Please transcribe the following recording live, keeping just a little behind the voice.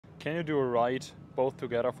Can you do a ride both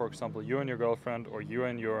together, for example, you and your girlfriend or you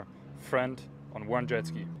and your friend on one jet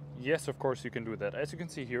ski? Yes, of course you can do that. As you can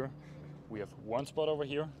see here, we have one spot over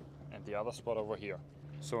here and the other spot over here.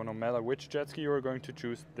 So no matter which jet ski you are going to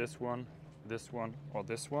choose, this one, or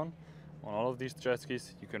this one, on all of these jet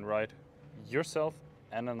skis, you can ride yourself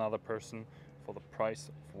and another person for the price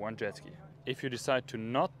of one jet ski. If you decide to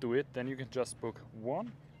not do it, then you can just book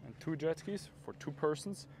 1 and 2 jet skis for 2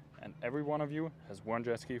 persons, and every one of you has one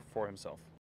jet ski for himself.